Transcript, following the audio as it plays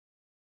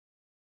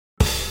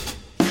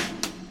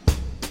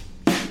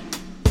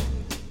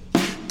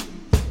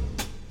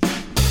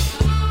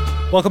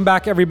Welcome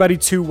back, everybody,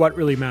 to What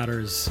Really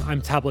Matters.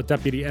 I'm Tablet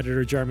Deputy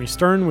Editor Jeremy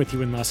Stern with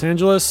you in Los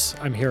Angeles.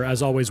 I'm here,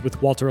 as always,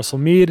 with Walter Russell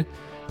Mead,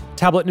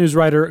 Tablet news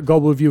writer,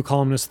 Global View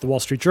columnist at The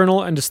Wall Street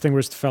Journal, and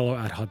distinguished fellow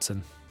at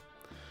Hudson.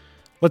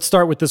 Let's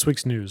start with this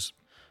week's news.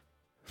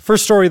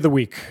 First story of the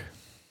week.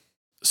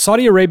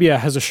 Saudi Arabia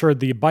has assured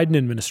the Biden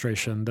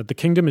administration that the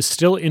kingdom is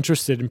still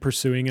interested in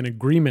pursuing an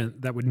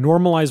agreement that would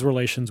normalize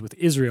relations with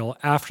Israel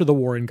after the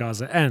war in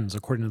Gaza ends,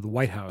 according to the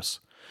White House.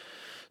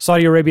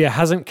 Saudi Arabia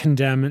hasn't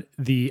condemned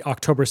the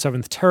October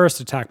 7th terrorist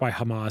attack by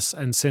Hamas,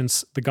 and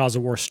since the Gaza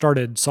war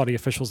started, Saudi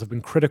officials have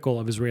been critical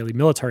of Israeli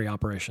military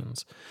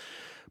operations.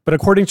 But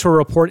according to a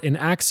report in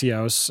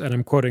Axios, and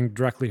I'm quoting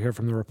directly here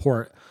from the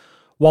report,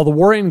 while the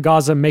war in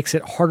Gaza makes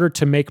it harder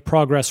to make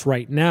progress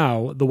right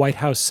now, the White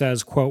House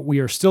says, quote,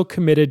 "We are still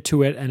committed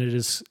to it, and it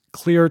is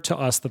clear to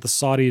us that the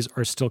Saudis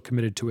are still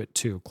committed to it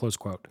too," close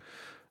quote.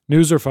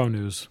 News or phone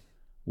news?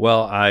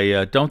 Well,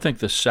 I don't think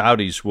the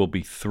Saudis will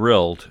be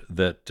thrilled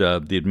that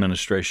the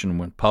administration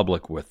went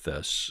public with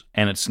this.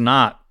 And it's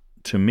not,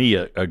 to me,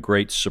 a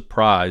great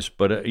surprise,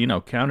 but,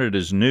 count it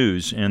as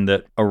news in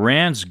that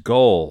Iran's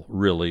goal,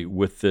 really,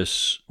 with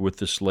this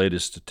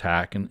latest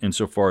attack, and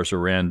insofar as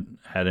Iran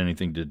had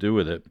anything to do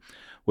with it,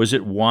 was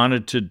it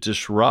wanted to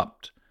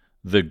disrupt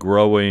the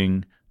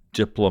growing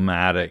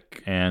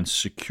diplomatic and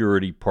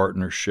security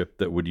partnership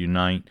that would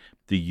unite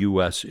the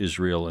U.S.,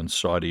 Israel, and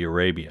Saudi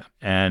Arabia.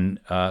 And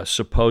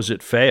suppose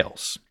it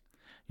fails.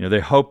 They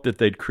hoped that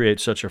they'd create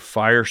such a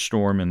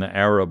firestorm in the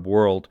Arab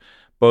world,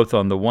 both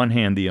on the one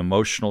hand, the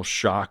emotional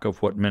shock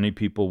of what many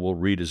people will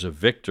read as a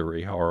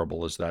victory,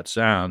 horrible as that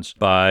sounds,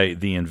 by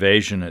the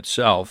invasion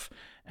itself,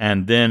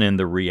 and then in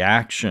the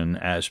reaction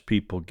as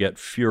people get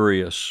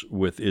furious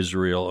with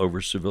Israel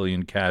over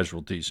civilian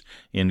casualties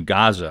in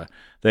Gaza.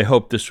 They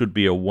hoped this would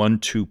be a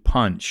 1-2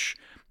 punch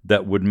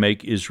that would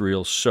make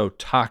Israel so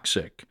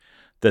toxic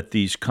that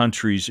these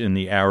countries in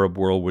the Arab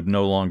world would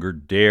no longer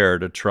dare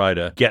to try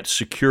to get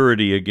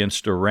security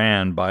against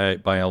Iran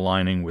by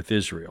aligning with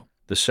Israel.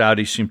 The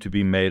Saudis seem to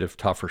be made of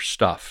tougher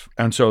stuff.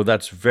 And so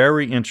that's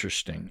very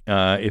interesting.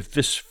 If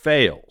this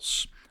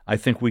fails, I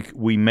think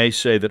we may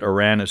say that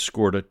Iran has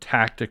scored a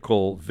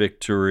tactical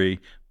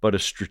victory, but a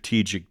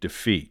strategic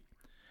defeat.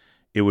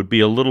 It would be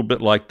a little bit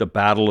like the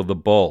Battle of the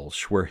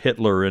Bulge, where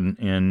Hitler in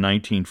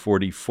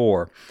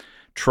 1944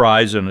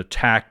 tries an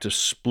attack to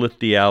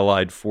split the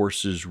Allied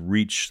forces,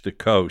 reach the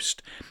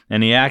coast.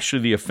 And the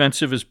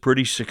offensive is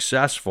pretty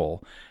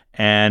successful,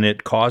 and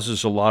it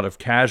causes a lot of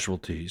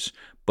casualties,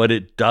 but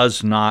it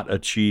does not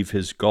achieve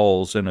his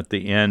goals. And at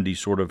the end,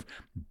 he's sort of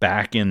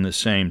back in the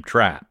same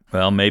trap.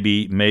 Well,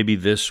 maybe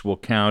this will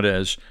count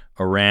as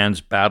Iran's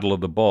Battle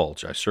of the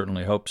Bulge. I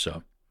certainly hope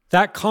so.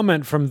 That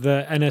comment from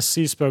the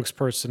NSC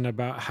spokesperson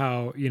about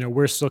how,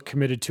 we're still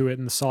committed to it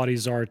and the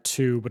Saudis are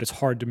too, but it's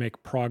hard to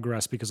make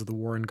progress because of the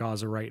war in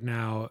Gaza right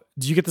now.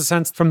 Do you get the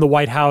sense from the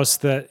White House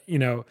that,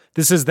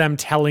 this is them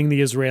telling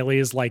the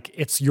Israelis, like,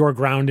 it's your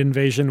ground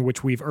invasion,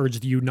 which we've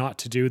urged you not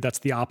to do, that's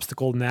the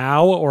obstacle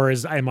now? Or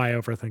am I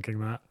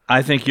overthinking that?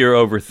 I think you're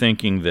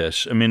overthinking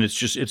this. I mean,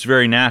 it's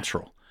very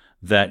natural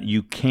that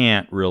you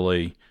can't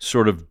really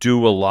sort of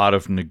do a lot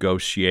of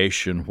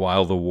negotiation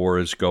while the war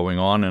is going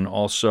on, and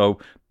also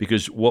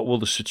because what will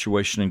the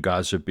situation in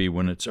Gaza be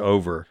when it's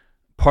over?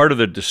 Part of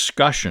the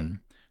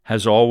discussion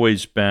has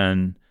always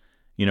been,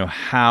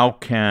 how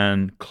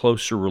can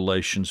closer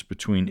relations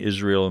between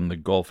Israel and the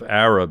Gulf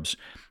Arabs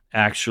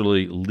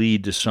actually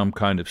lead to some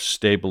kind of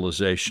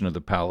stabilization of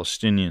the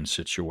Palestinian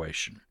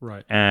situation?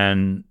 Right.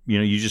 And,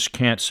 you just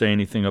can't say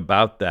anything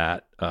about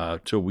that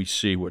till we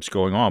see what's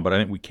going on. But I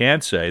think we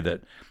can say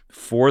that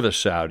for the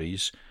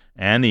Saudis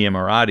and the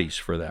Emiratis,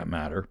 for that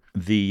matter,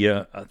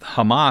 the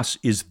Hamas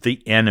is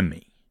the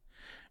enemy.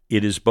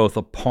 It is both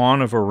a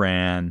pawn of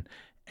Iran,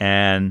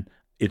 and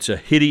it's a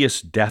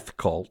hideous death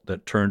cult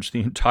that turns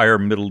the entire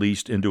Middle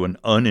East into an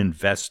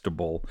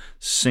uninvestable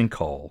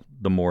sinkhole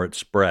the more it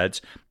spreads,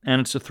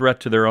 and it's a threat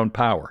to their own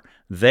power.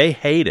 They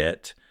hate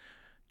it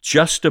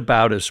just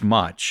about as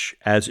much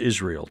as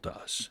Israel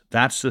does.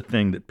 That's the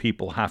thing that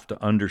people have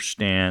to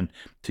understand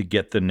to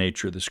get the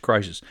nature of this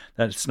crisis.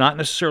 That it's not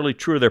necessarily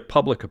true of their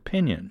public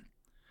opinion,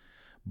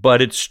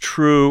 but it's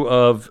true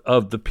of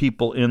the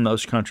people in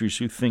those countries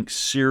who think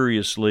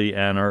seriously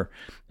and are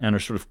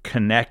sort of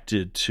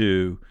connected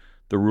to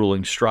the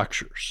ruling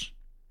structures.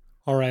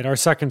 All right, our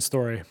second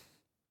story.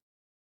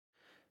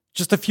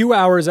 Just a few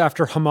hours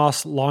after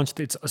Hamas launched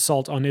its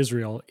assault on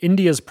Israel,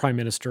 India's prime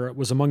minister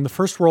was among the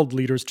first world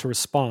leaders to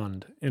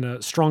respond. In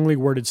a strongly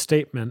worded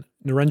statement,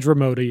 Narendra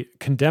Modi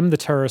condemned the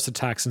terrorist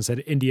attacks and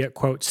said India,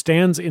 quote,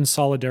 stands in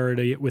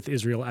solidarity with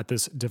Israel at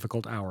this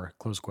difficult hour,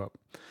 close quote.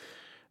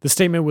 The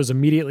statement was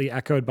immediately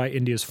echoed by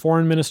India's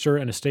foreign minister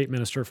and a state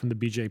minister from the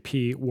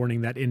BJP,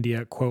 warning that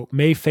India, quote,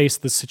 may face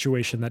the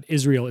situation that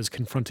Israel is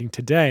confronting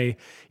today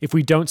if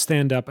we don't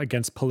stand up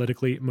against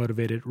politically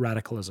motivated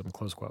radicalism,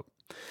 close quote.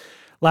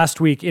 Last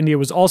week, India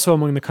was also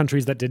among the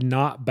countries that did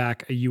not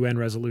back a UN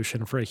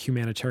resolution for a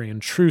humanitarian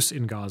truce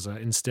in Gaza,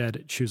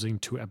 instead choosing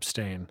to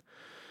abstain.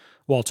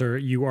 Walter,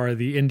 you are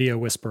the India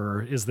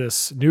whisperer. Is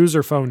this news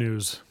or faux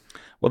news?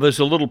 Well, there's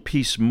a little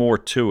piece more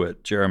to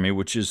it, Jeremy,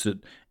 which is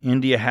that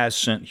India has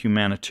sent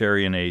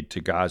humanitarian aid to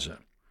Gaza.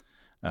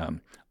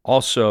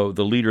 Also,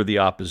 the leader of the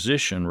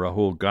opposition,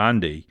 Rahul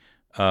Gandhi,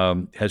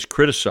 has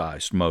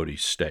criticized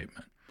Modi's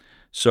statement.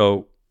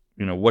 So,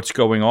 what's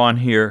going on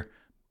here?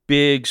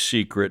 Big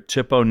secret.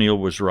 Tip O'Neill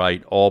was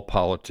right. All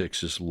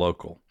politics is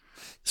local.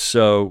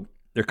 So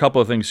there are a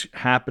couple of things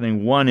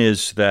happening. One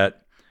is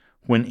that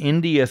when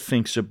India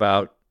thinks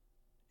about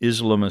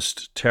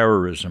Islamist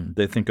terrorism,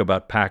 they think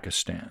about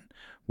Pakistan,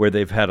 where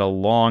they've had a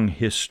long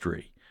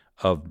history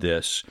of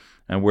this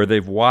and where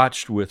they've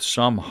watched with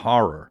some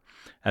horror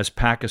as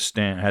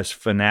Pakistan has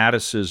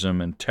fanaticism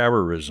and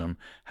terrorism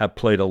have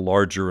played a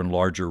larger and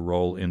larger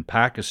role in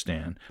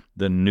Pakistan,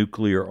 the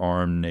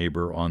nuclear-armed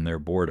neighbor on their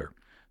border.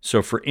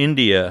 So for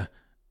India,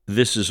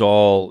 this is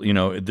all,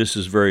 this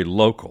is very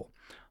local.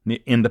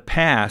 In the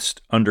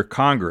past, under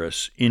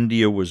Congress,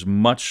 India was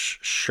much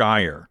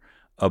shyer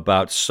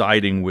about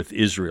siding with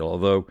Israel,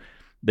 although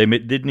they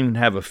didn't even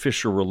have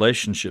official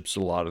relationships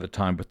a lot of the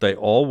time, but they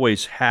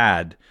always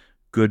had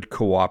good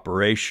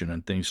cooperation,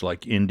 and things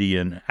like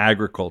Indian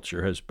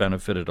agriculture has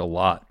benefited a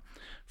lot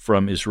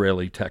from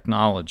Israeli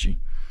technology.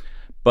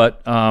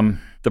 But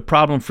the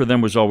problem for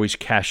them was always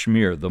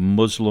Kashmir, the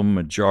Muslim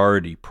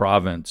majority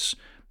province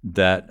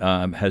that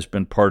has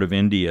been part of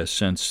India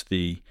since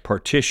the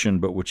partition,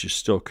 but which is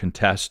still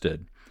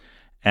contested.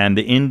 And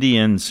the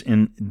Indians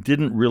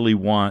didn't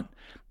want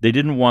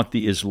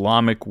the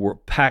Islamic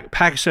world.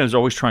 Pakistan is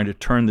always trying to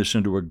turn this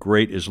into a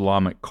great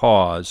Islamic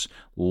cause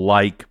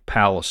like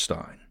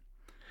Palestine.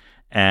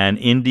 And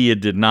India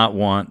did not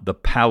want the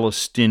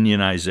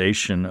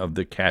Palestinianization of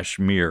the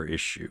Kashmir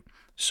issue,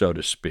 so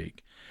to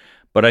speak.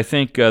 But I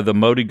think the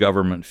Modi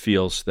government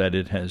feels that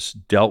it has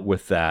dealt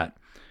with that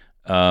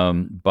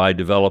by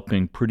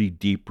developing pretty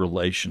deep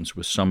relations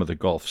with some of the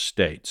Gulf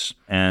states.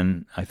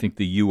 And I think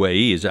the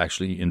UAE is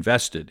actually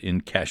invested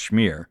in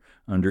Kashmir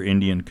under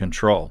Indian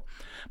control.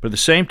 But at the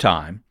same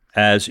time,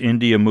 as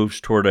India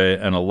moves toward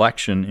an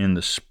election in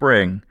the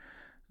spring,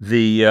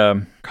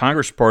 the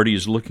Congress Party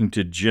is looking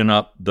to gin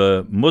up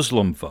the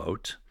Muslim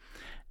vote,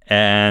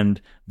 and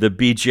the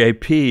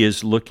BJP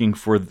is looking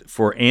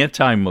for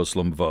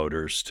anti-Muslim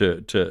voters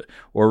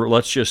or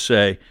let's just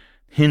say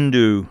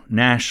Hindu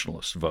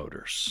nationalist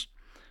voters.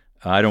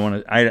 I don't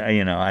want to.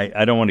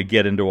 I don't want to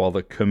get into all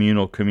the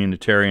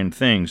communitarian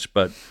things,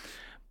 but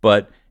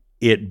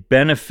it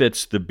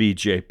benefits the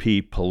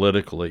BJP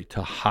politically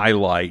to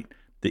highlight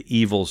the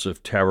evils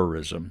of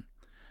terrorism,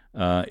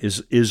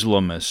 is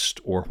Islamist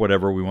or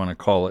whatever we want to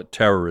call it,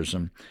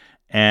 terrorism,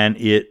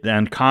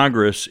 and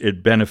Congress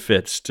it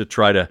benefits to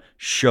try to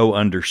show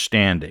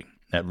understanding.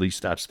 At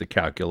least that's the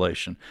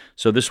calculation.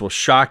 So this will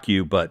shock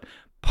you, but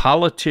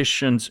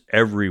politicians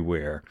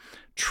everywhere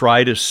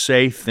try to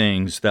say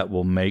things that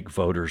will make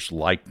voters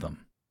like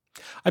them.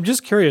 I'm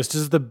just curious,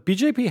 does the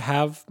BJP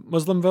have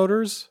Muslim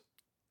voters?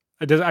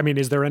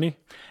 Is there any?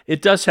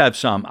 It does have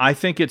some. I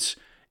think it's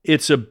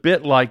a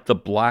bit like the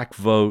black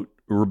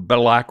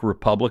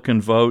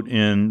Republican vote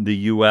in the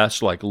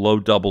U.S., like low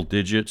double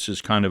digits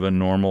is kind of a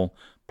normal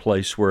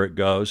place where it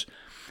goes.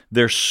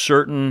 There's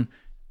certain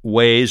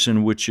ways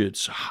in which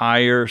it's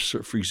higher.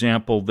 So, for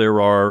example, there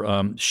are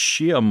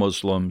Shia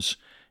Muslims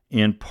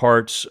in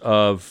parts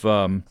of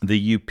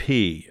the UP,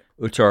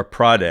 Uttar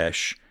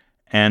Pradesh,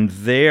 and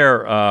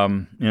they're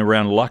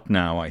around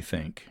Lucknow, I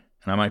think.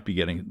 And I might be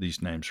getting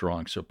these names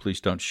wrong, so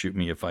please don't shoot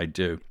me if I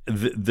do.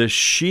 The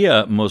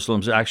Shia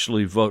Muslims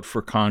actually vote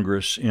for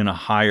Congress in a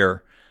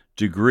higher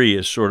degree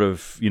as sort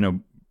of,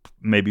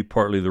 maybe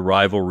partly the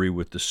rivalry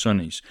with the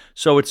Sunnis.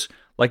 So it's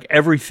like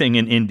everything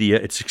in India,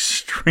 it's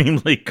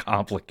extremely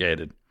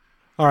complicated.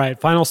 All right,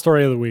 final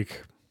story of the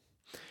week.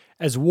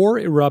 As war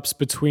erupts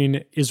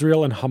between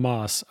Israel and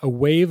Hamas, a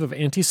wave of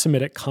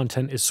anti-Semitic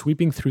content is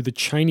sweeping through the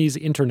Chinese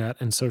internet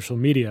and social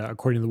media,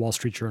 according to the Wall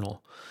Street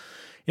Journal.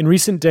 In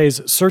recent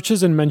days,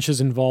 searches and mentions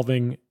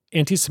involving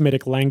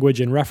anti-Semitic language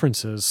and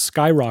references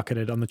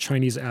skyrocketed on the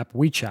Chinese app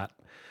WeChat.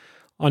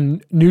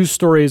 On news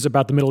stories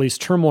about the Middle East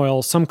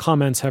turmoil, some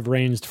comments have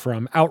ranged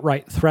from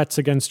outright threats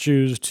against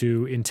Jews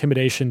to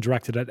intimidation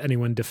directed at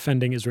anyone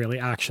defending Israeli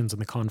actions in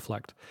the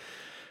conflict.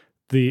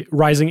 The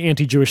rising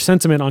anti-Jewish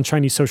sentiment on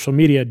Chinese social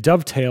media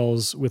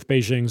dovetails with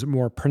Beijing's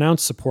more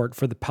pronounced support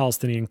for the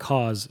Palestinian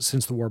cause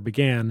since the war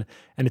began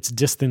and its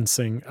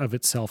distancing of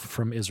itself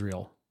from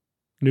Israel.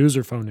 News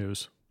or faux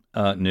news?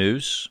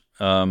 News.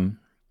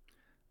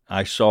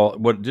 I saw,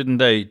 didn't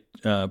they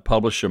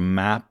publish a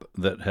map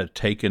that had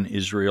taken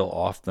Israel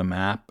off the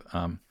map?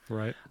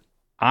 Right.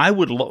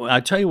 I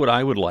tell you what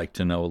I would like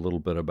to know a little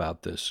bit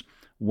about this.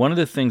 One of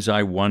the things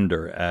I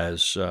wonder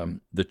as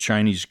the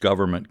Chinese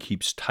government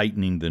keeps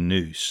tightening the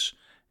noose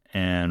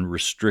and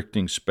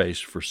restricting space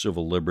for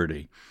civil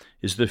liberty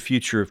is the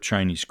future of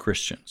Chinese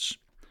Christians.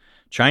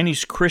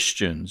 Chinese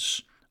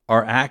Christians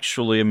are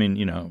actually,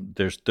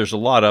 there's a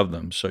lot of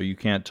them, so you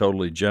can't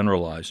totally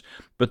generalize,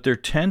 but there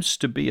tends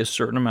to be a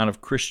certain amount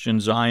of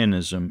Christian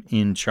Zionism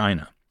in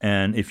China.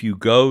 And if you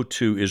go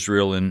to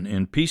Israel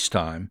in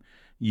peacetime,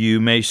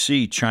 you may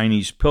see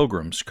Chinese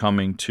pilgrims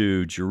coming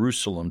to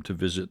Jerusalem to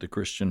visit the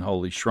Christian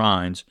holy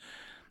shrines.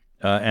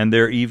 And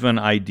there are even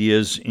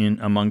ideas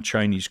among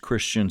Chinese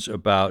Christians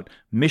about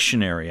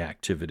missionary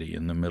activity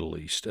in the Middle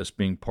East as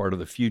being part of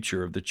the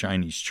future of the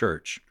Chinese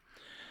church.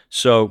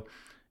 So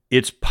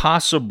it's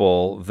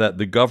possible that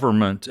the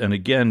government, and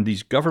again,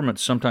 these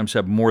governments sometimes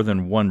have more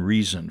than one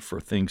reason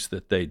for things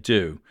that they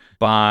do,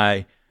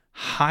 by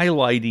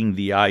highlighting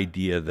the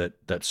idea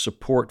that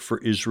support for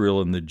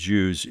Israel and the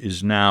Jews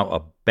is now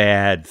a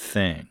bad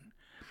thing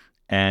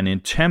and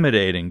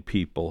intimidating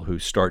people who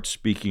start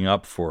speaking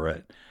up for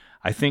it.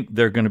 I think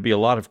there are going to be a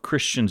lot of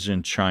Christians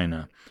in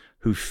China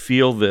who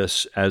feel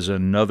this as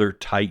another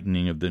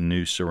tightening of the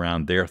noose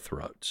around their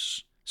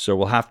throats. So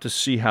we'll have to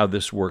see how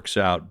this works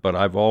out, but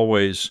I've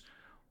always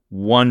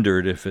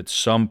wondered if at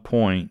some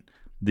point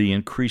the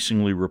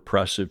increasingly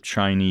repressive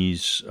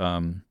Chinese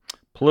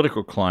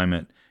political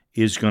climate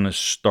is going to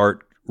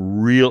start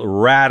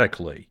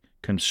radically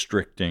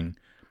constricting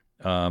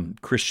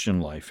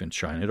Christian life in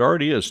China. It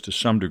already is to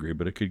some degree,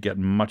 but it could get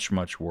much,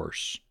 much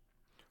worse.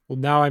 Well,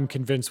 now I'm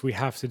convinced we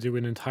have to do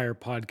an entire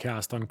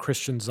podcast on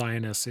Christian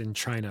Zionists in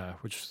China,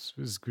 which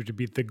is going to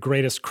be the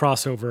greatest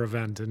crossover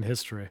event in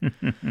history.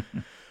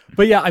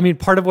 But yeah, I mean,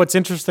 part of what's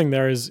interesting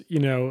there is,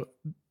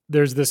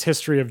 there's this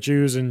history of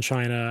Jews in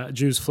China,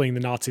 Jews fleeing the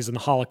Nazis and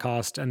the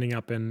Holocaust, ending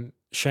up in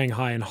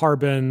Shanghai and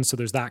Harbin. So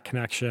there's that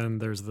connection.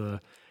 There's the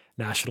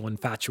national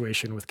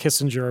infatuation with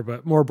Kissinger.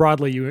 But more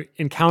broadly, you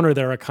encounter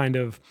there a kind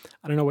of,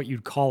 I don't know what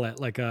you'd call it,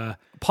 like a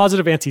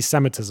positive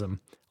anti-Semitism.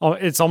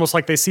 It's almost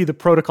like they see the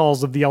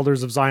protocols of the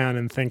Elders of Zion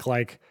and think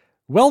like,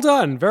 well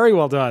done, very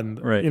well done.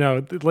 Right.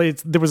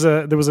 There was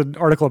an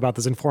article about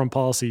this in Foreign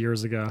Policy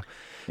years ago.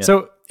 Yeah.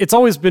 So it's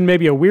always been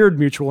maybe a weird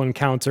mutual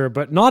encounter,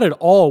 but not at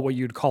all what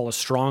you'd call a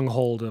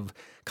stronghold of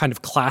kind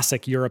of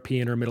classic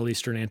European or Middle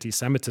Eastern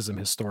anti-Semitism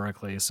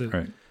historically. So,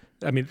 right.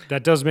 I mean,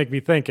 that does make me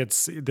think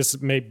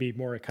this may be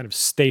more a kind of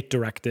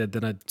state-directed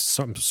than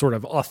some sort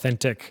of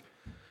authentic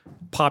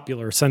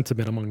popular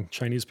sentiment among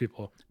Chinese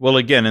people. Well,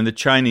 again, in the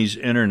Chinese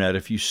internet,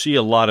 if you see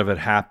a lot of it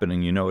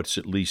happening, it's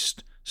at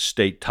least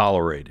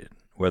state-tolerated.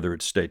 Whether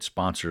it's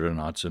state-sponsored or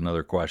not is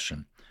another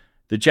question.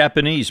 The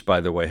Japanese, by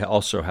the way,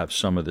 also have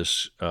some of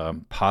this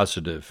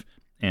positive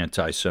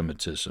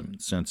anti-Semitism,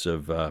 sense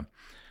of,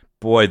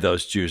 boy,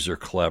 those Jews are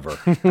clever.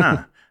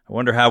 I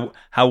wonder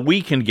how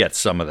we can get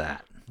some of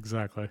that.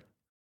 Exactly.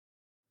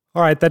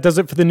 All right, that does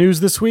it for the news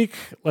this week.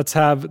 Let's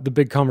have the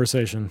big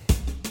conversation.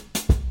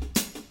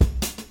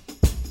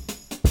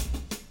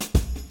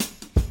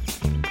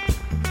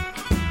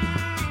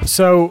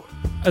 So,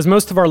 as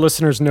most of our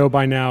listeners know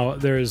by now,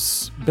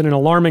 there's been an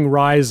alarming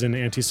rise in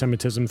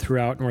anti-Semitism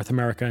throughout North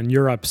America and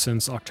Europe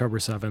since October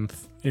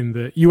 7th. In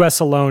the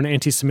U.S. alone,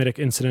 anti-Semitic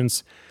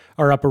incidents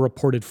are up a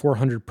reported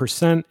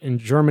 400%. In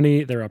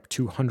Germany, they're up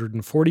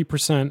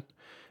 240%.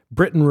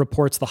 Britain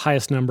reports the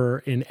highest number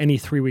in any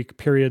 3-week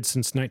period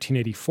since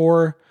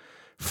 1984.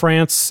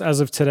 France, as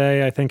of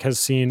today, I think has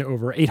seen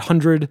over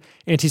 800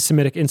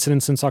 anti-Semitic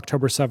incidents since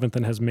October 7th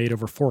and has made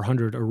over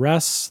 400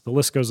 arrests. The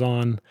list goes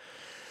on.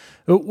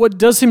 What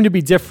does seem to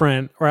be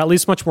different, or at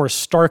least much more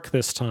stark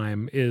this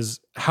time, is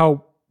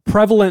how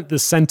prevalent the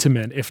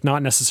sentiment, if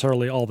not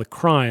necessarily all the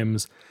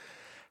crimes,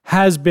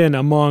 has been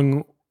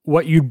among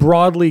what you'd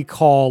broadly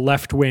call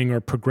left-wing or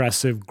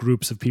progressive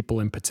groups of people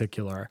in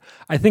particular.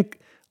 I think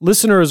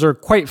listeners are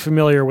quite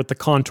familiar with the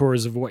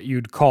contours of what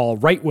you'd call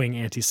right-wing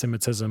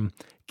anti-Semitism,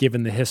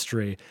 given the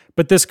history.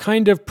 But this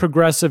kind of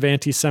progressive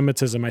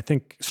anti-Semitism, I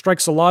think,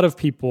 strikes a lot of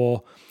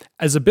people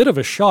as a bit of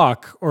a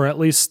shock, or at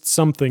least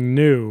something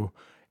new.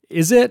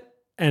 Is it?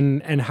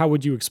 And how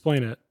would you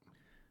explain it?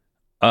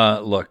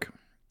 Look,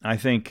 I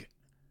think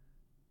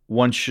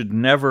one should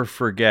never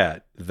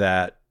forget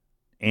that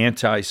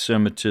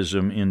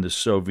anti-Semitism in the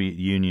Soviet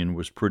Union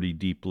was pretty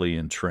deeply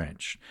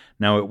entrenched.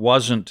 Now, it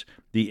wasn't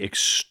the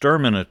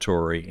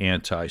exterminatory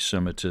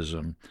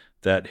anti-Semitism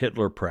that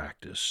Hitler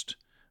practiced.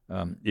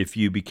 If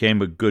you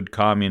became a good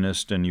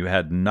communist and you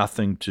had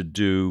nothing to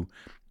do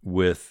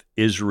with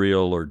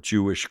Israel or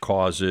Jewish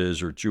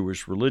causes or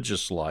Jewish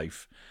religious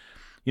life,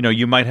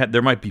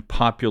 there might be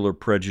popular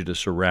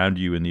prejudice around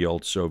you in the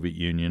old Soviet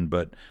Union,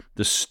 but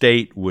the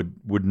state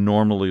would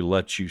normally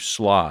let you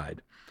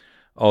slide.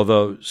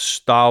 Although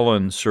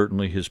Stalin,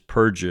 certainly his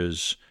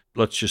purges,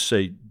 let's just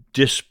say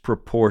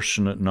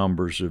disproportionate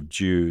numbers of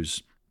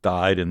Jews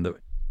died in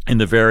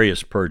the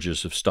various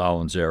purges of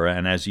Stalin's era,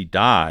 and as he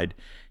died,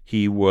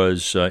 he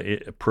was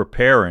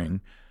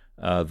preparing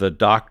the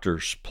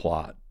Doctor's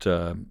Plot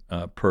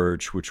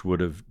purge, which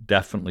would have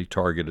definitely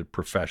targeted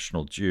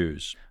professional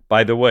Jews.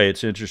 By the way,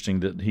 it's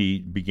interesting that he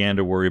began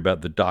to worry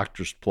about the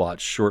Doctor's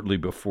Plot shortly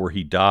before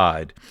he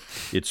died.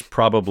 It's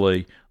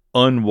probably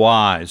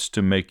unwise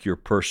to make your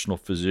personal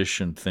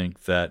physician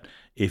think that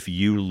if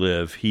you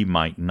live, he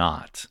might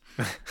not.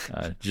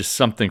 Just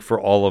something for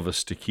all of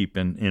us to keep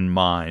in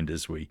mind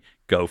as we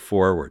go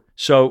forward.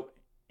 So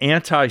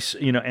and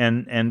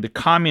the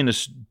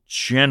communists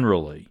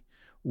generally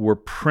were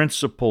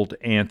principled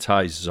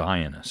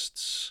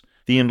anti-Zionists.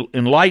 The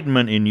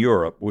Enlightenment in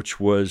Europe, which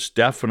was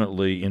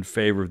definitely in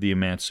favor of the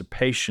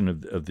emancipation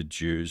of the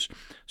Jews,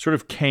 sort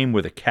of came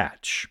with a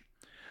catch,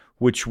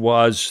 which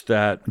was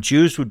that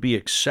Jews would be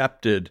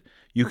accepted.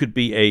 You could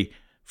be a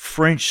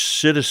French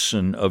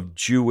citizen of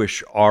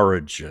Jewish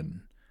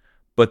origin,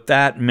 but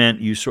that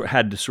meant you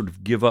had to sort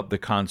of give up the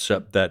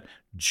concept that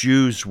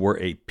Jews were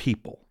a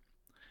people.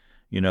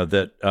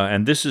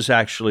 And this is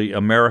actually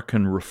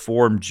American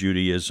Reform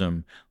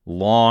Judaism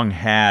long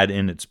had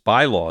in its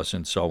bylaws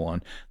and so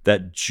on,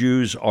 that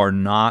Jews are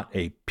not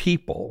a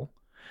people,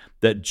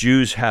 that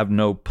Jews have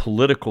no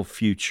political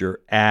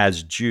future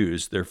as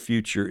Jews. Their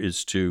future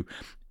is to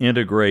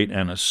integrate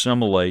and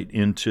assimilate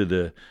into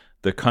the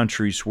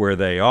countries where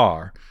they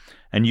are.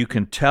 And you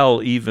can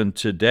tell even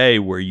today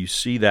where you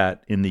see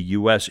that in the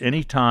U.S.,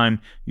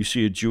 anytime you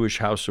see a Jewish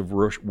house of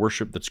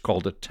worship that's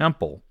called a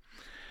temple,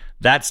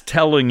 that's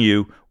telling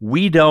you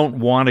we don't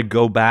want to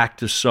go back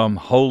to some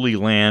holy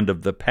land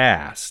of the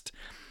past,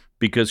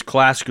 because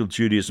classical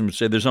Judaism would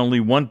say there's only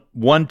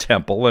one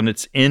temple, and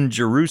it's in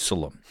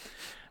Jerusalem.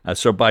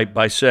 So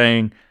by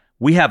saying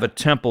we have a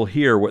temple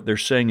here, what they're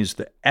saying is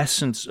the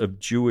essence of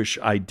Jewish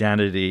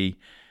identity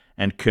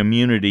and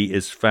community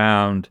is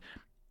found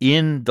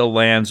in the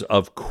lands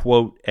of,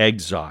 quote,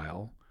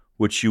 exile,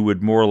 which you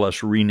would more or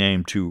less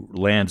rename to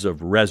lands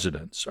of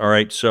residence. All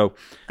right, so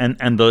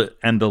and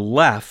the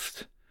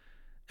left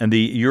and the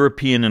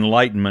European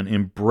Enlightenment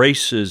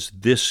embraces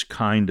this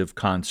kind of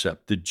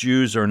concept. The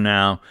Jews are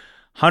now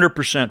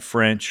 100%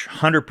 French,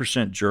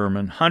 100%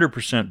 German,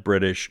 100%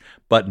 British,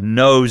 but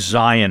no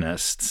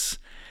Zionists.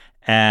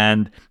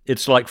 And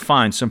it's like,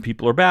 fine, some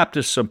people are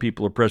Baptists, some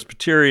people are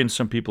Presbyterian,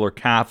 some people are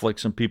Catholic,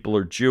 some people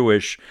are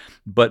Jewish,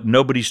 but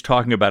nobody's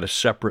talking about a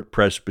separate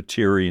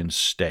Presbyterian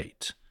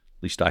state.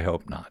 At least I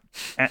hope not.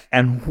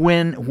 And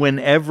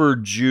whenever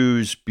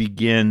Jews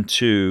begin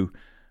to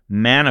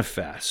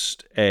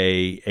manifest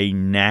a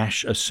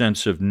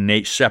sense of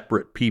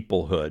separate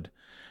peoplehood,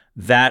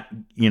 that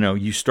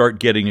you start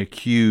getting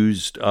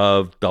accused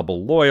of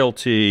double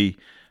loyalty,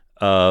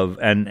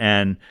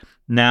 and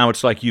now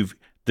it's like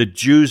the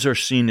Jews are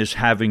seen as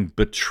having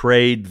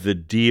betrayed the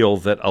deal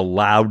that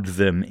allowed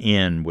them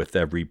in with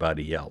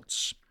everybody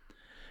else.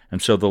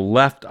 And so the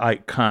left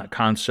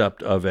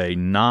concept of a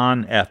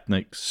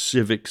non-ethnic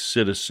civic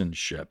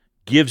citizenship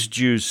gives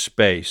Jews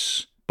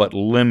space, but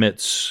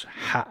limits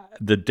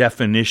the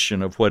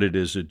definition of what it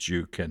is a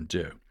Jew can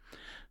do.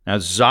 Now,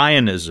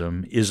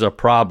 Zionism is a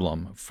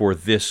problem for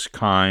this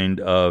kind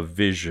of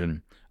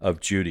vision of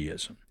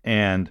Judaism.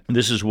 And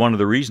this is one of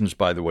the reasons,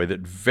 by the way,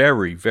 that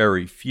very,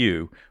 very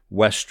few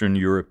Western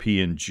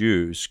European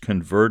Jews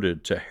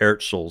converted to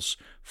Herzl's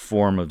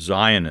form of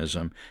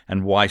Zionism,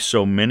 and why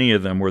so many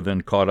of them were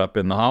then caught up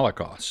in the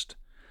Holocaust.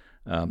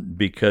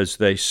 Because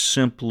they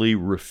simply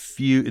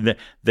refuse,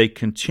 they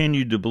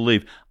continued to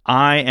believe,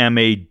 I am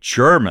a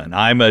German.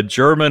 I'm a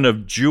German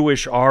of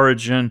Jewish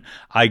origin.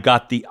 I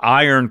got the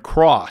Iron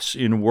Cross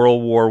in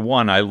World War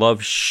I. I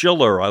love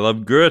Schiller. I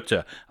love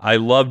Goethe. I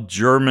love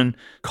German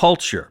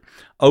culture.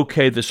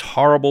 Okay, this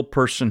horrible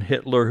person,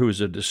 Hitler, who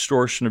is a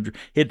distortion of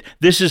it.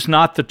 This is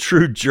not the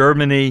true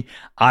Germany.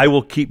 I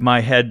will keep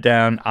my head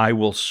down. I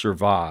will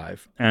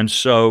survive. And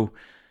so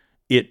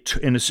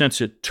in a sense,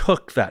 it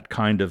took that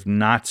kind of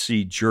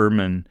Nazi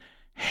German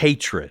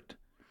hatred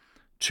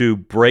to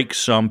break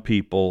some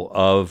people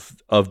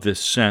of this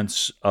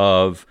sense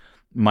of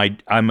my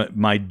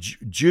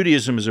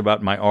Judaism is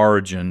about my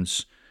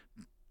origins,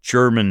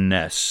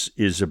 Germanness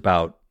is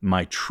about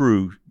my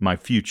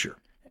future.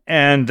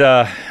 And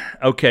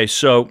okay,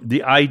 so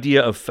the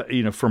idea of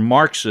for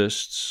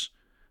Marxists,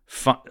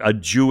 a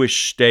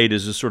Jewish state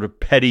is a sort of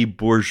petty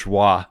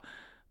bourgeois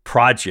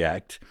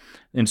project.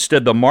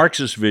 Instead, the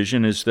Marxist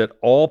vision is that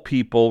all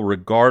people,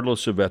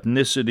 regardless of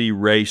ethnicity,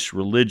 race,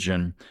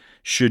 religion,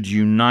 should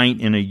unite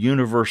in a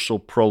universal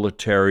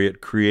proletariat,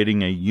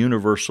 creating a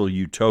universal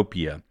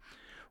utopia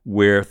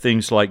where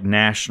things like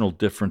national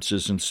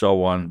differences and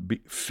so on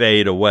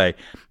fade away.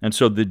 And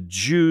so the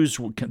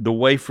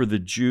way for the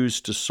Jews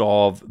to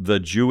solve the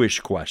Jewish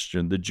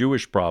question, the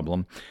Jewish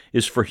problem,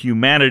 is for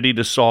humanity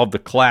to solve the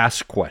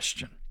class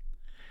question.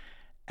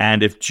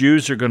 And if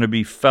Jews are going to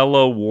be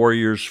fellow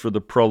warriors for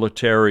the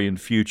proletarian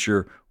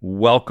future,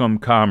 welcome,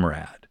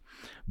 comrade.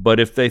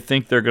 But if they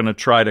think they're going to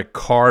try to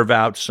carve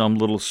out some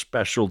little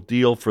special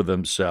deal for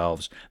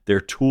themselves, they're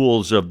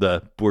tools of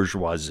the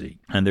bourgeoisie,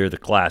 and they're the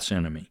class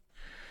enemy.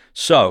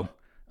 So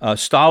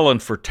Stalin,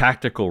 for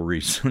tactical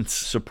reasons,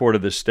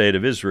 supported the state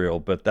of Israel,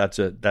 but that's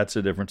a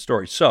different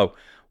story. So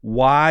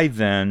why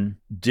then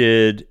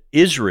did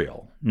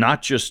Israel,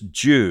 not just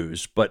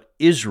Jews, but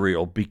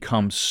Israel,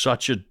 become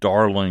such a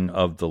darling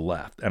of the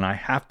left? And I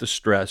have to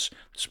stress,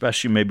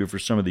 especially maybe for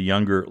some of the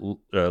younger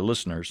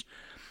listeners,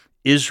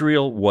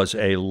 Israel was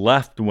a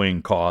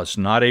left-wing cause,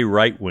 not a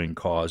right-wing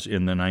cause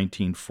in the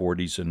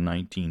 1940s and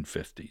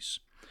 1950s.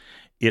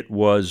 It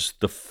was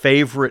the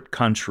favorite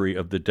country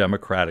of the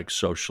Democratic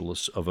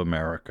Socialists of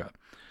America.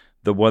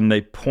 the one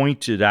they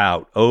pointed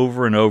out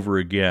over and over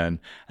again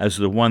as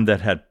the one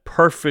that had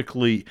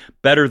perfectly,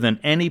 better than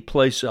any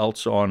place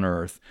else on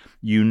earth,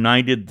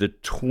 united the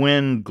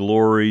twin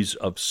glories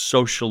of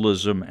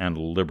socialism and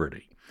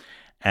liberty.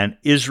 And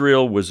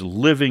Israel was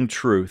living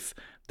truth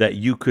that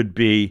you could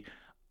be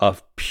a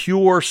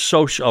purely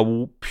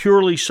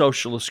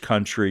socialist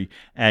country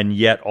and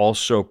yet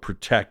also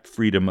protect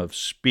freedom of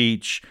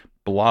speech,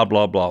 blah,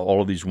 blah, blah,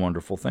 all of these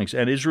wonderful things.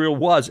 And Israel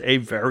was a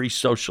very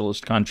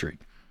socialist country.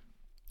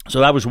 So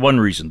that was one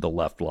reason the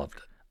left loved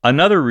it.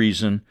 Another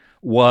reason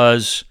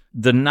was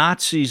the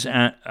Nazis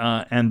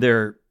and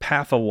their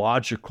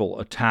pathological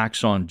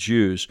attacks on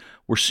Jews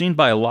were seen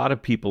by a lot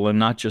of people, and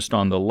not just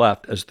on the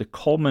left, as the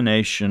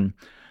culmination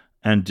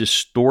and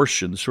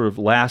distortion, the sort of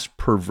last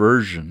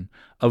perversion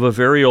of a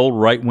very old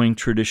right-wing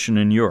tradition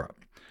in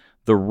Europe.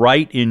 The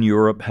right in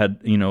Europe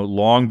had,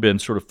 long been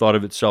sort of thought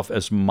of itself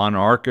as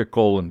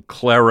monarchical and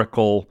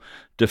clerical,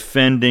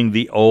 defending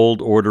the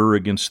old order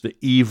against the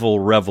evil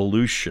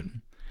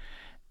revolution.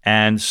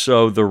 And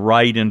so the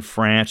right in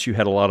France, you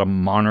had a lot of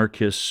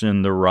monarchists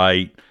in the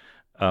right.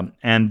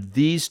 And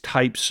these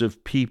types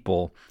of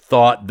people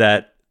thought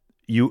that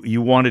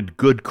you wanted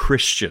good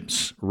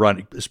Christians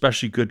running,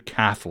 especially good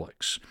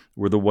Catholics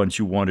were the ones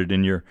you wanted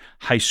in your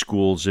high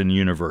schools and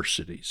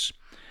universities.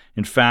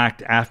 In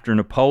fact, after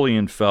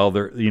Napoleon fell,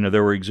 there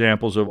were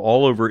examples of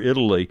all over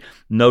Italy,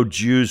 no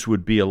Jews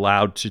would be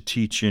allowed to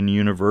teach in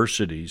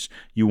universities.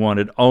 You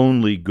wanted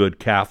only good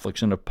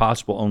Catholics and, if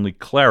possible, only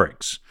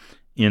clerics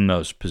in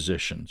those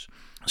positions.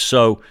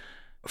 So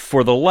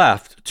for the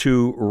left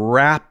to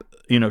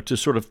to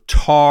sort of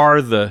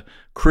tar the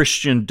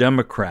Christian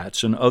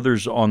Democrats and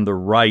others on the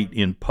right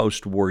in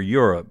post-war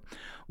Europe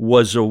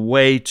was a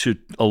way to,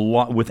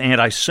 with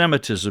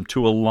anti-Semitism,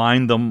 to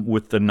align them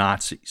with the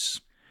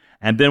Nazis.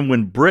 And then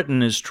when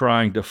Britain is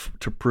trying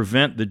to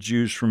prevent the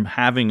Jews from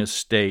having a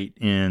state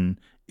in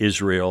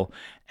Israel,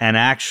 and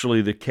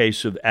actually the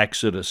case of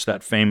Exodus,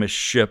 that famous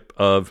ship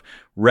of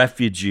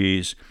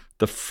refugees,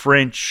 the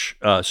French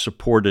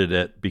supported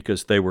it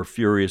because they were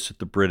furious at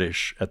the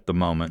British at the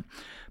moment.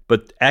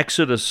 But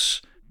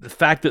Exodus, the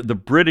fact that the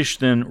British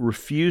then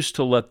refused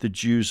to let the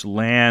Jews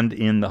land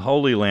in the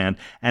Holy Land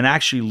and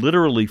actually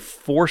literally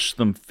forced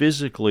them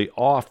physically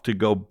off to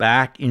go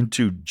back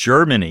into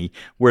Germany,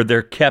 where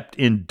they're kept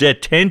in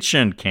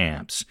detention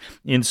camps,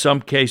 in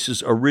some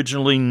cases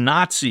originally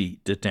Nazi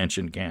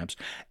detention camps.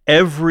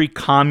 Every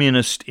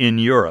communist in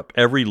Europe,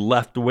 every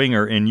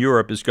left-winger in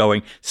Europe is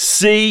going,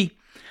 see,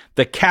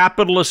 the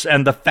capitalists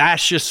and the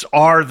fascists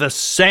are the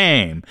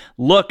same.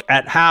 Look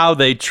at how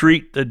they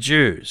treat the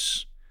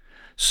Jews.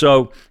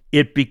 So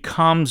it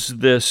becomes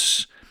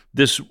this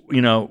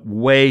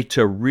way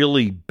to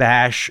really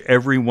bash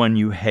everyone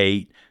you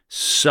hate,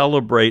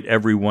 celebrate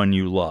everyone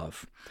you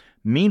love.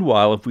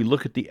 Meanwhile, if we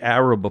look at the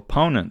Arab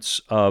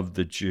opponents of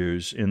the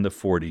Jews in the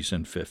 40s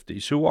and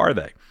 50s, who are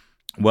they?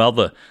 Well,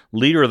 the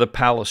leader of the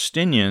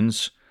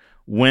Palestinians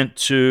went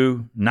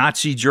to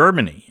Nazi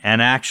Germany,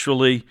 and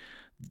actually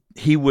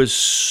he was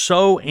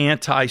so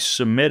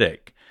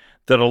anti-Semitic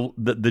that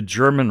the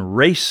German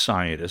race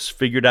scientists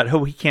figured out,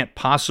 he can't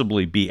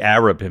possibly be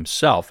Arab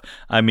himself.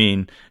 I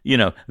mean,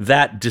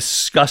 that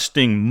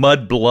disgusting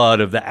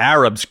mudblood of the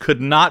Arabs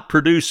could not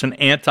produce an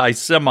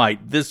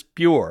anti-Semite this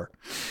pure.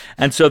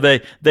 And so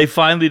they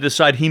finally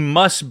decide he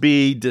must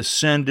be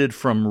descended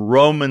from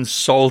Roman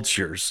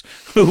soldiers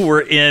who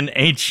were in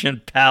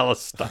ancient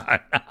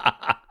Palestine.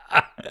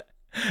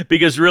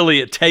 Because really,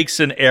 it takes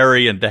an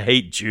Aryan to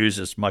hate Jews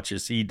as much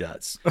as he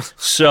does.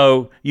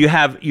 So you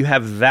have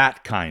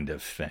that kind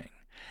of thing,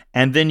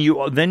 and then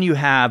you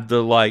have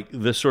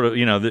the sort of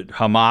the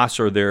Hamas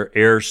or their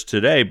heirs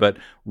today, but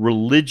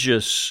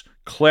religious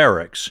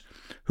clerics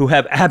who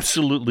have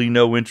absolutely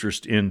no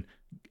interest in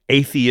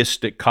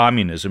atheistic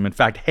communism. In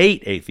fact,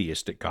 hate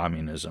atheistic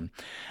communism,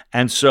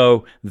 and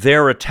so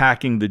they're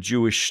attacking the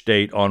Jewish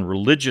state on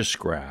religious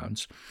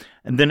grounds.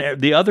 And then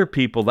the other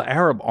people, the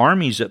Arab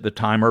armies at the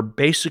time, are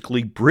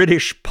basically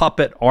British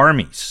puppet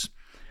armies.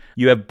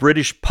 You have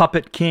British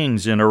puppet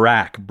kings in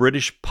Iraq,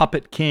 British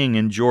puppet king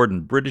in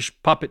Jordan, British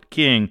puppet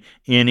king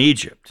in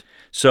Egypt.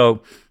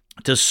 So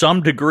to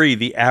some degree,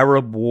 the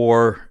Arab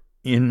War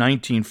in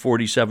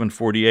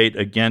 1947-48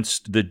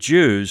 against the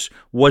Jews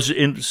was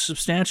in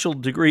substantial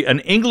degree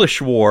an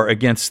English war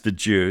against the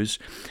Jews.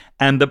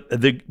 And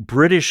the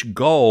British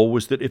goal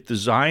was that if the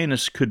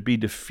Zionists could be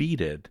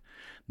defeated,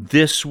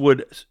 this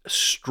would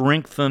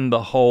strengthen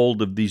the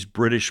hold of these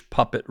British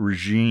puppet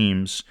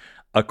regimes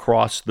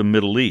across the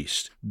Middle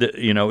East.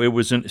 It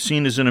was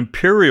seen as an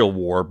imperial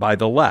war by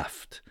the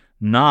left,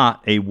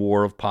 not a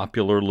war of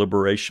popular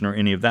liberation or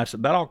any of that. So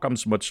that all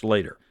comes much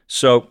later.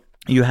 So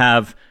you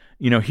have,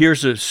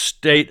 here's a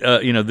state,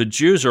 the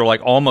Jews are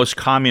like almost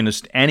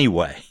communist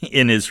anyway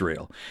in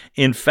Israel.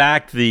 In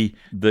fact, the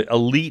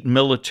elite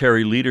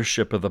military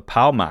leadership of the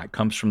Palmach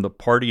comes from the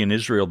party in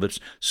Israel that's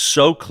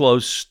so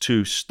close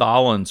to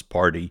Stalin's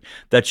party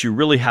that you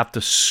really have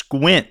to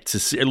squint to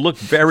see. It looked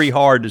very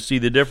hard to see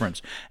the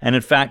difference. And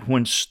in fact,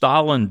 when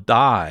Stalin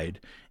died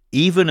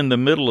even in the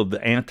middle of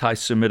the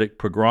anti-Semitic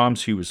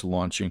pogroms he was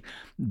launching,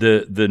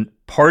 the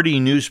party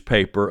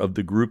newspaper of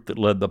the group that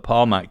led the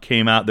Palmach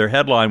came out. Their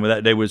headline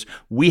that day was,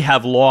 "We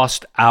have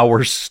lost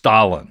our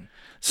Stalin."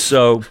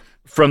 So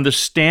from the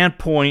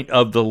standpoint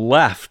of the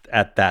left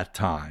at that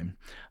time,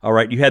 all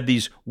right, you had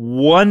these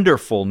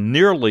wonderful,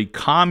 nearly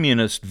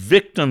communist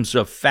victims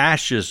of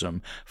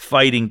fascism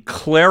fighting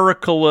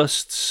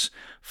clericalists,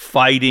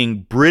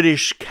 fighting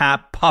British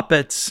cap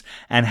puppets,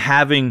 and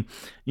having,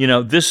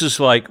 this is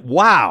like,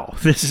 wow,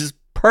 this is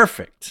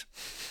perfect.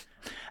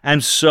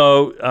 And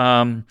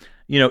so,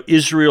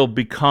 Israel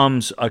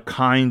becomes a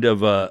kind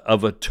of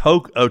a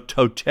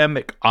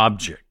totemic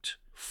object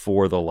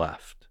for the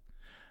left.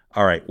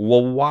 All right,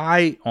 well,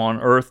 why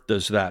on earth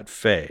does that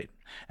fade?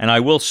 And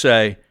I will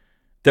say,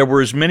 there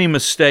were as many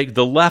mistakes.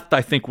 The left,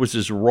 I think, was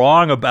as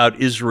wrong about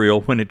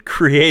Israel when it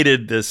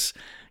created this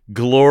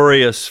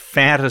glorious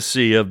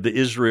fantasy of the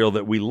Israel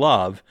that we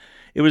love.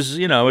 It was,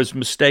 as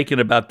mistaken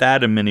about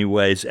that in many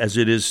ways as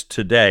it is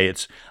today.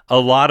 It's a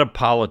lot of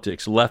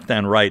politics, left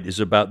and right, is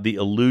about the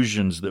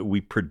illusions that we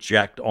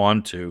project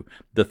onto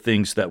the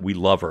things that we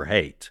love or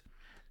hate.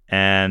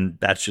 And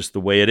that's just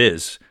the way it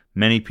is.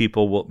 Many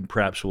people will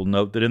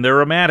note that in their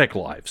romantic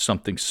life,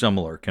 something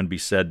similar can be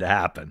said to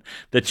happen.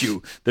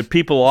 That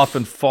people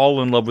often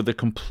fall in love with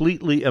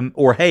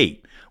or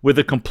hate with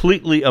a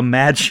completely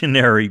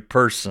imaginary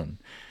person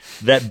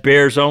that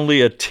bears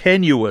only a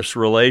tenuous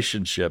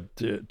relationship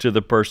to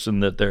the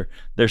person that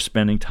they're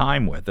spending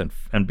time with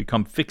and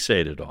become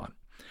fixated on.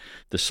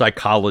 The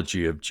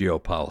psychology of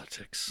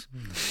geopolitics.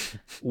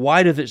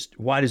 Why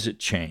does it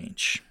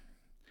change?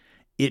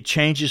 It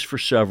changes for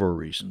several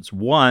reasons.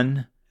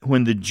 One,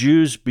 when the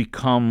Jews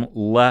become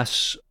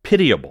less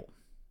pitiable,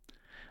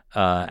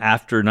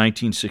 after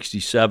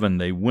 1967,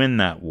 they win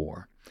that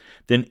war.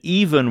 Then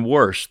even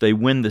worse, they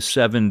win the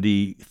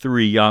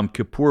 73 Yom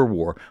Kippur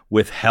War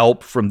with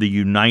help from the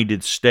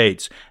United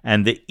States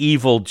and the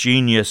evil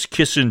genius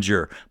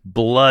Kissinger,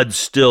 blood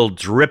still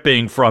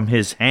dripping from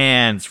his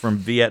hands from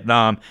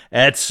Vietnam,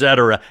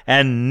 etc.,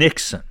 and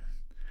Nixon.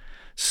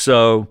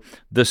 So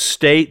the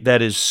state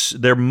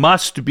there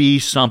must be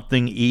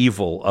something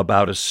evil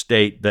about a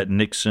state that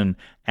Nixon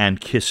and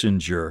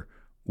Kissinger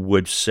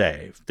would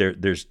save.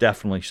 There's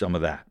definitely some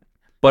of that.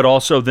 But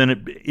also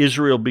then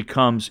Israel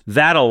becomes,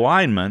 that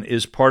alignment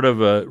is part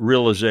of a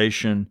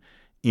realization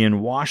in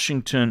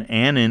Washington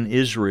and in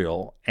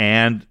Israel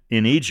and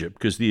in Egypt,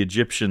 because the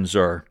Egyptians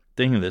are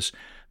thinking this,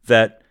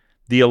 that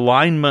the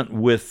alignment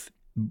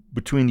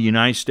between the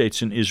United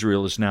States and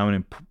Israel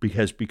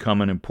has become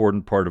an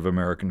important part of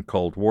American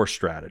Cold War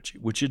strategy,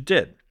 which it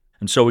did.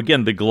 And so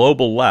again, the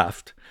global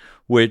left,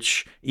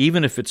 which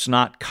even if it's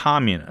not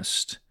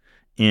communist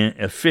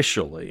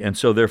officially, and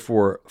so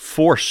therefore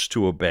forced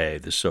to obey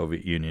the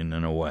Soviet Union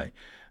in a way,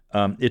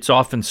 it's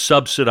often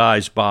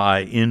subsidized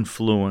by,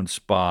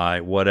 influenced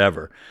by,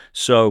 whatever.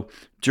 So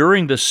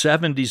during the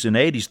 70s and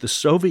 80s, the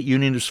Soviet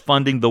Union is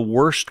funding the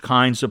worst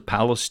kinds of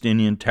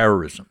Palestinian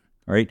terrorism.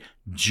 Right?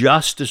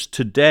 Just as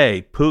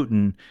today,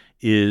 Putin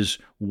is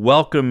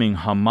welcoming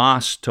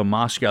Hamas to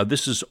Moscow.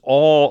 This is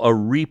all a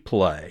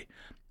replay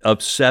of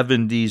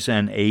 70s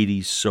and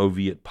 80s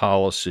Soviet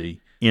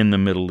policy in the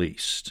Middle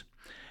East.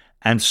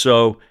 And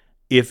so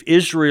if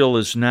Israel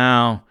is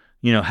now,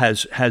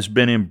 has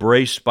been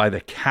embraced by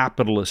the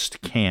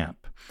capitalist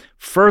camp,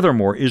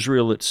 furthermore,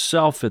 Israel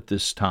itself at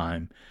this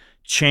time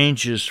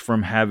changes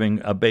from having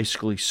a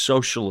basically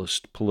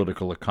socialist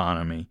political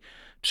economy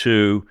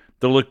to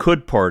the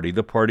Likud party,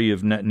 the party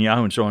of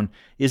Netanyahu and so on,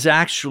 is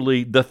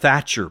actually the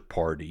Thatcher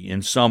party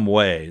in some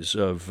ways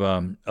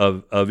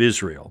of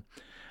Israel.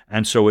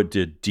 And so it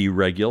did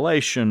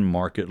deregulation,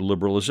 market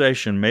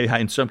liberalization, maybe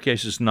in some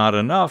cases not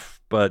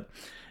enough, but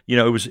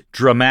it was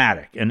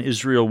dramatic. And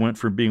Israel went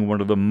from being one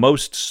of the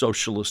most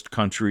socialist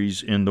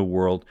countries in the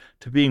world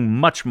to being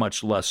much,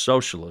 much less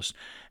socialist.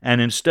 And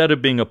instead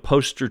of being a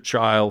poster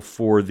child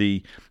for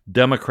the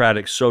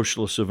democratic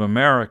socialists of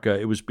America,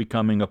 it was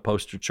becoming a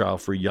poster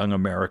child for young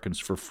Americans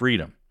for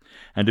freedom.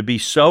 And to be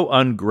so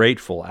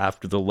ungrateful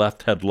after the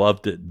left had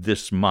loved it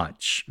this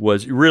much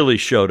really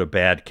showed a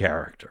bad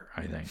character,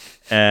 I think.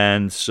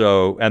 And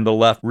the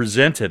left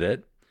resented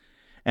it.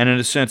 And in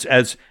a sense,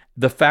 as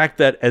the fact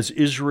that as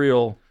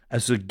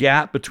the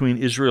gap between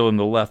Israel and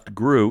the left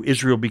grew,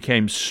 Israel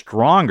became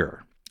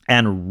stronger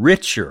and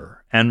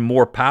richer and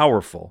more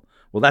powerful.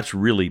 Well, that's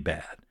really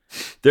bad.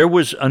 There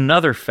was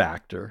another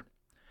factor,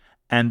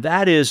 and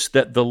that is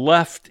that the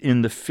left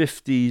in the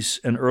 50s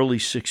and early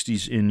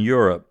 60s in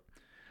Europe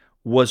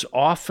was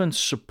often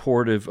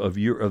supportive of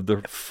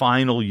the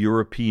final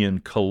European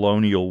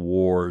colonial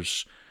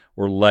wars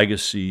or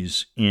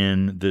legacies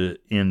in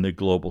the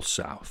global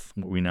South,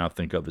 what we now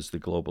think of as the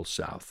global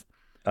South.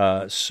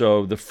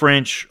 So the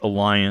French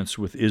alliance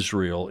with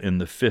Israel in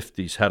the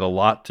 50s had a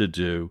lot to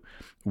do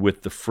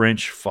with the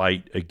French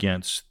fight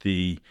against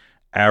the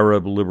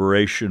Arab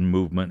Liberation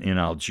Movement in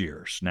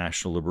Algiers,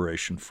 National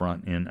Liberation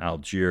Front in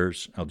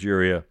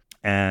Algeria.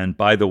 And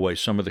by the way,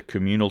 some of the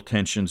communal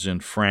tensions in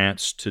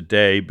France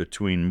today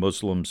between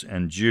Muslims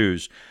and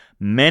Jews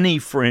many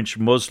French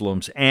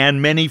Muslims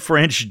and many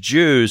French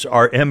Jews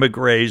are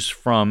emigres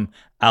from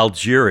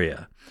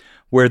Algeria,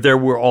 where they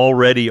were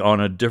already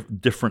on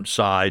different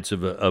sides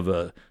of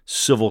a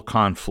civil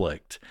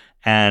conflict.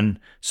 And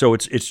so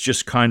it's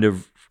just kind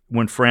of,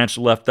 when France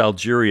left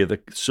Algeria, the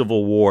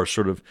civil war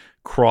sort of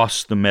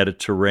crossed the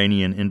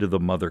Mediterranean into the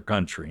mother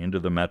country, into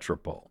the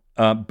metropole.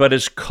 But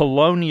as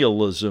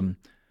colonialism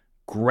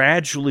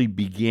gradually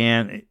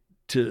began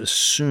to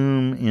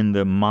assume in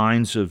the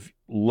minds of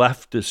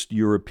leftist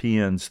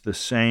Europeans the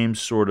same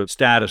sort of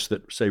status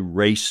that, say,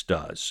 race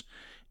does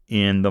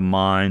in the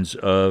minds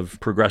of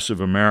progressive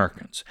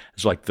Americans.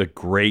 It's like the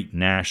great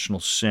national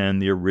sin,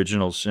 the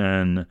original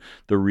sin,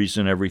 the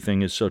reason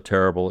everything is so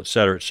terrible, et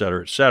cetera, et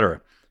cetera, et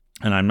cetera.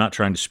 And I'm not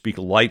trying to speak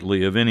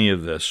lightly of any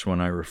of this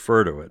when I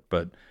refer to it,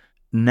 but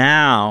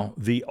now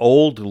the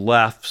old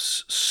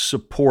left's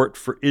support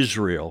for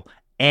Israel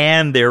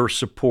and their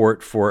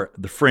support for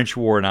the French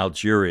war in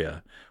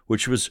Algeria,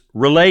 which was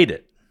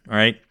related,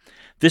 right?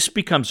 This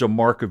becomes a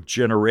mark of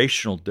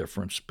generational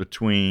difference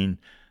between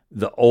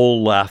the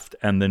old left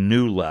and the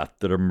new left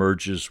that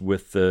emerges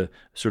with the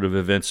sort of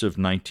events of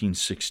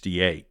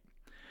 1968.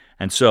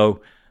 And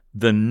so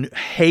the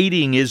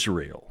hating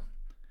Israel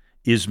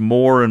is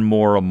more and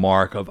more a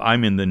mark of,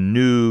 I'm in the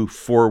new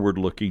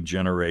forward-looking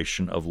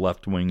generation of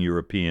left-wing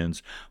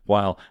Europeans,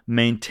 while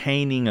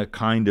maintaining a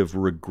kind of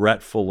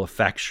regretful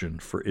affection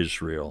for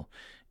Israel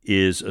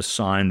is a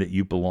sign that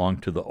you belong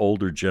to the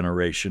older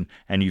generation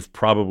and you've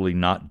probably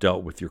not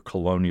dealt with your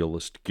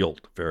colonialist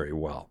guilt very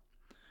well.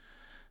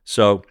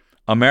 So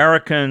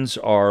Americans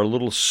are a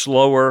little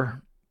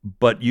slower,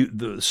 but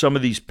some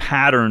of these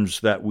patterns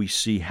that we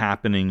see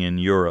happening in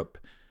Europe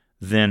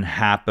then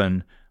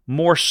happen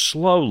more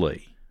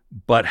slowly,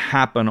 but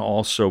happen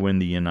also in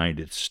the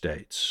United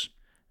States.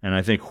 And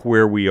I think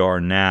where we are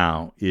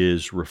now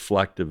is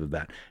reflective of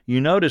that. You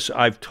notice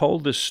I've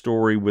told this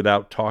story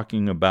without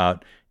talking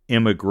about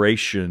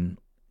immigration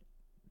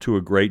to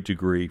a great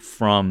degree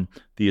from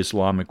the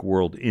Islamic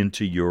world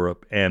into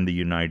Europe and the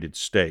United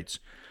States.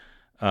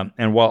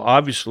 And while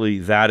obviously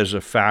that is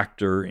a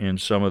factor in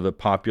some of the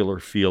popular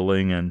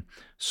feeling and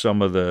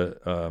some of the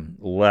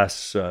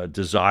less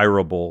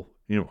desirable,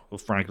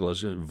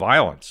 frankly,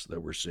 violence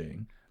that we're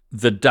seeing,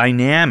 the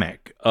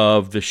dynamic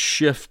of the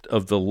shift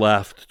of the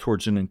left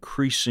towards an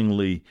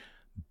increasingly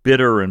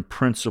bitter and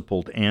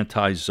principled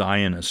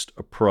anti-Zionist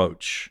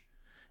approach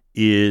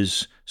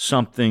is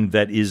something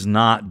that is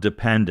not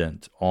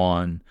dependent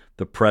on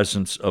the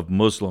presence of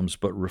Muslims,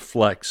 but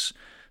reflects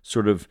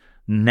sort of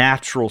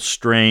natural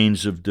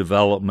strains of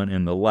development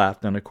in the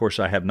left. And of course,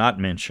 I have not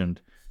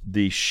mentioned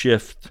the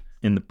shift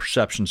in the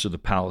perceptions of the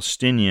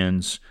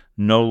Palestinians,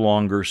 no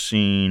longer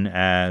seen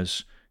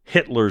as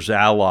Hitler's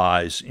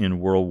allies in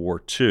World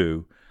War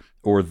II,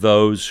 or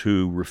those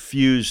who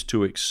refused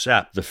to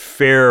accept the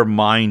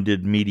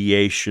fair-minded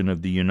mediation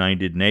of the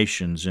United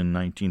Nations in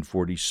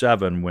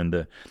 1947 when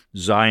the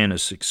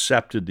Zionists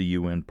accepted the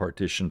UN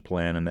partition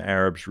plan and the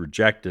Arabs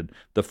rejected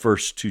the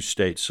first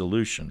two-state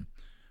solution,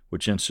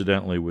 which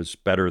incidentally was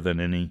better than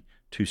any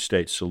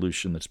two-state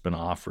solution that's been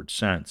offered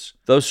since.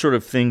 Those sort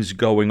of things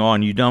going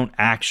on, you don't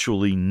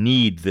actually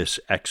need this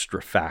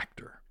extra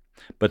factor.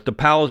 But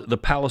the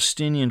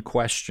Palestinian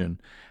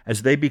question,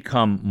 as they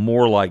become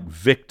more like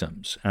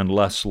victims and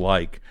less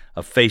like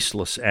a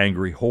faceless,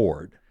 angry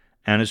horde,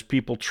 and as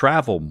people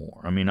travel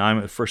more. I mean,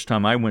 the first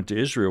time I went to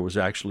Israel was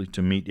actually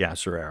to meet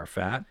Yasser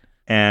Arafat.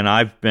 And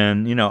I've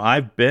been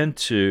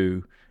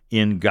to,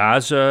 in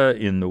Gaza,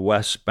 in the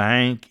West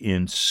Bank,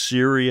 in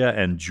Syria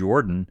and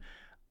Jordan,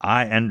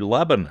 and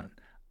Lebanon.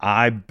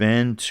 I've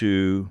been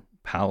to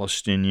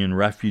Palestinian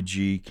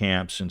refugee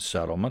camps and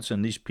settlements,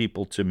 and these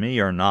people, to me,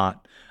 are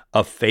not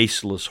a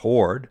faceless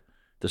horde.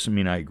 Doesn't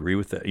mean I agree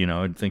with that.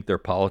 I think their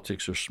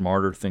politics are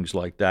smarter, things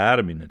like that.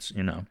 I mean,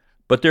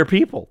 but they're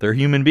people. They're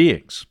human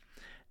beings.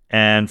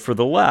 And for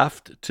the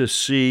left to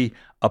see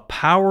a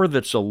power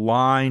that's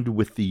aligned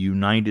with the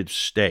United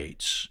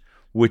States,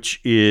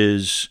 which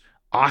is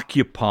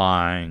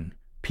occupying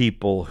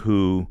people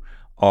who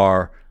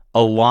are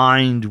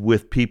aligned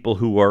with people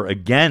who are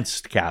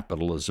against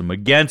capitalism,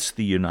 against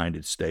the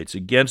United States,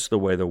 against the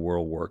way the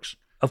world works,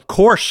 of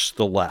course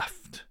the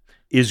left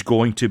is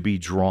going to be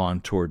drawn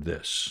toward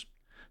this.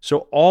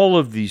 So all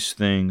of these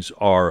things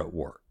are at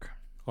work.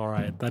 All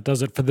right, that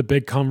does it for the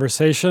big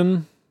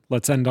conversation.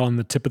 Let's end on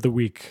the tip of the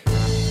week.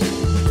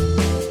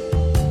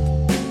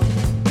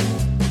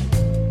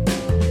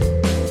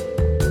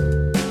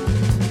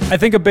 I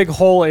think a big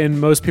hole in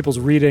most people's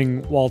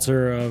reading,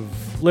 Walter,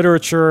 of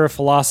literature,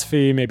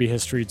 philosophy, maybe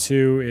history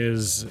too,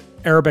 is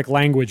Arabic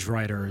language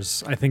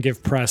writers. I think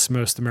if pressed,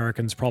 most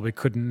Americans probably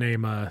couldn't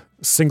name a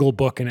single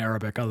book in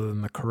Arabic other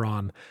than the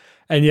Quran.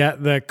 And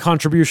yet the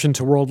contribution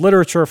to world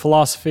literature,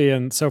 philosophy,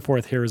 and so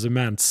forth here is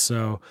immense.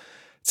 So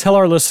tell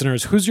our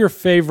listeners, who's your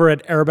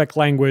favorite Arabic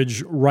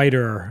language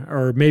writer,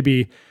 or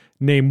maybe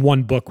name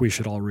one book we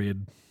should all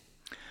read?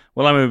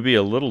 Well, I'm going to be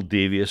a little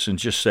devious and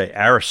just say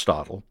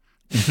Aristotle.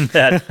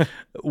 that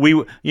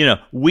we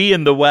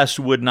in the West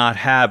would not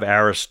have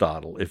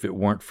Aristotle if it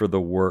weren't for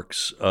the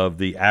works of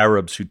the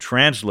Arabs who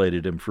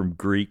translated him from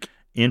Greek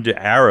into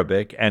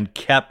Arabic and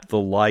kept the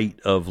light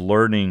of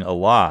learning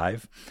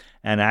alive,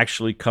 and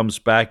actually comes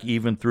back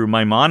even through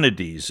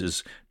Maimonides,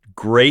 is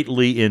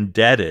greatly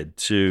indebted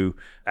to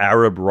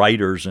Arab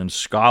writers and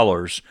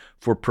scholars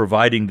for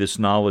providing this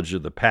knowledge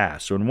of the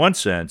past. So in one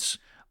sense,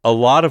 a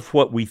lot of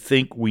what we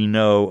think we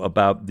know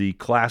about the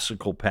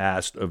classical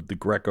past of the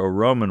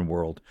Greco-Roman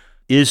world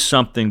is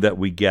something that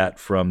we get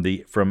from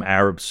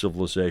Arab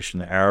civilization,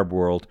 the Arab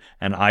world,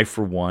 and I,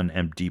 for one,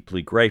 am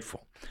deeply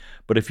grateful.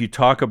 But if you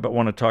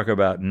want to talk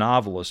about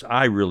novelists,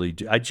 I really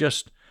do. I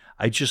just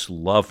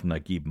love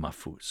Naguib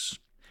Mahfouz.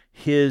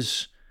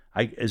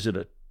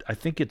 I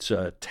think it's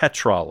a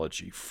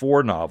tetralogy,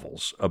 4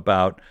 novels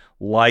about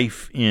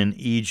life in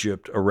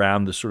Egypt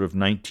around the sort of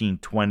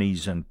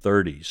 1920s and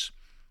 30s.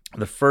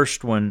 The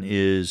first one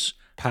is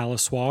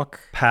Palace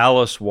Walk.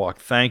 Palace Walk.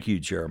 Thank you,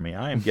 Jeremy.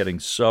 I am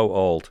getting so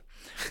old.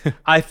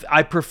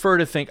 I prefer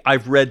to think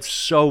I've read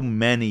so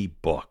many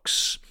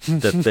books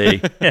that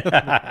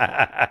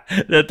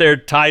that their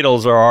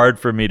titles are hard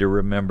for me to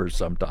remember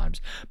sometimes.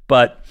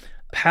 But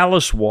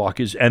Palace Walk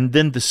and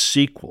then the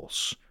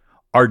sequels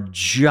are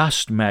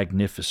just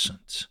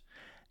magnificent.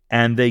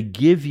 And they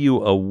give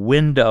you a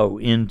window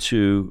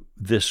into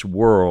this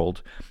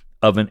world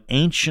of an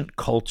ancient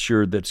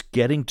culture that's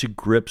getting to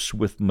grips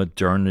with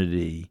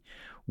modernity,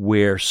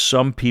 where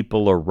some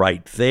people are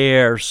right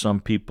there,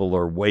 some people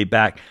are way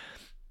back.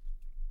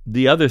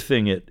 The other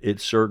thing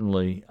it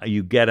certainly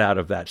you get out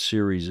of that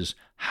series is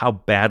how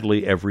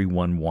badly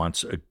everyone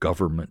wants a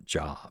government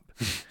job.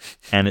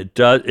 And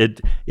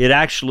it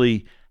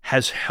actually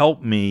has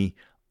helped me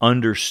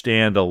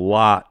understand a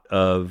lot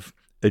of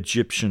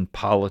Egyptian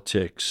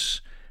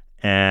politics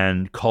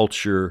and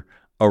culture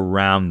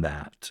around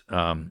that.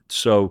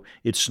 So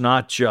it's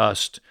not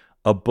just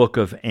a book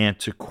of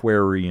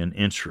antiquarian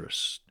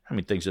interest. I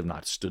mean, things have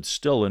not stood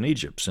still in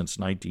Egypt since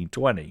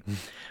 1920,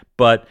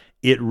 but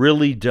it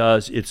really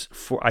does.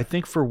 I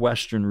think for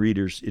Western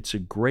readers, it's a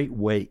great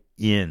way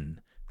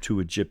in to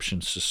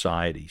Egyptian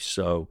society.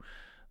 So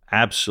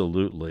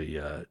absolutely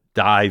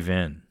dive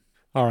in.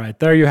 All right,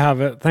 there you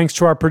have it. Thanks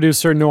to our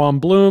producer,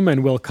 Noam Bloom,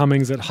 and Will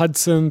Cummings at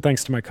Hudson.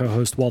 Thanks to my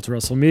co-host, Walter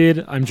Russell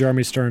Mead. I'm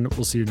Jeremy Stern.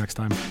 We'll see you next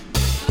time.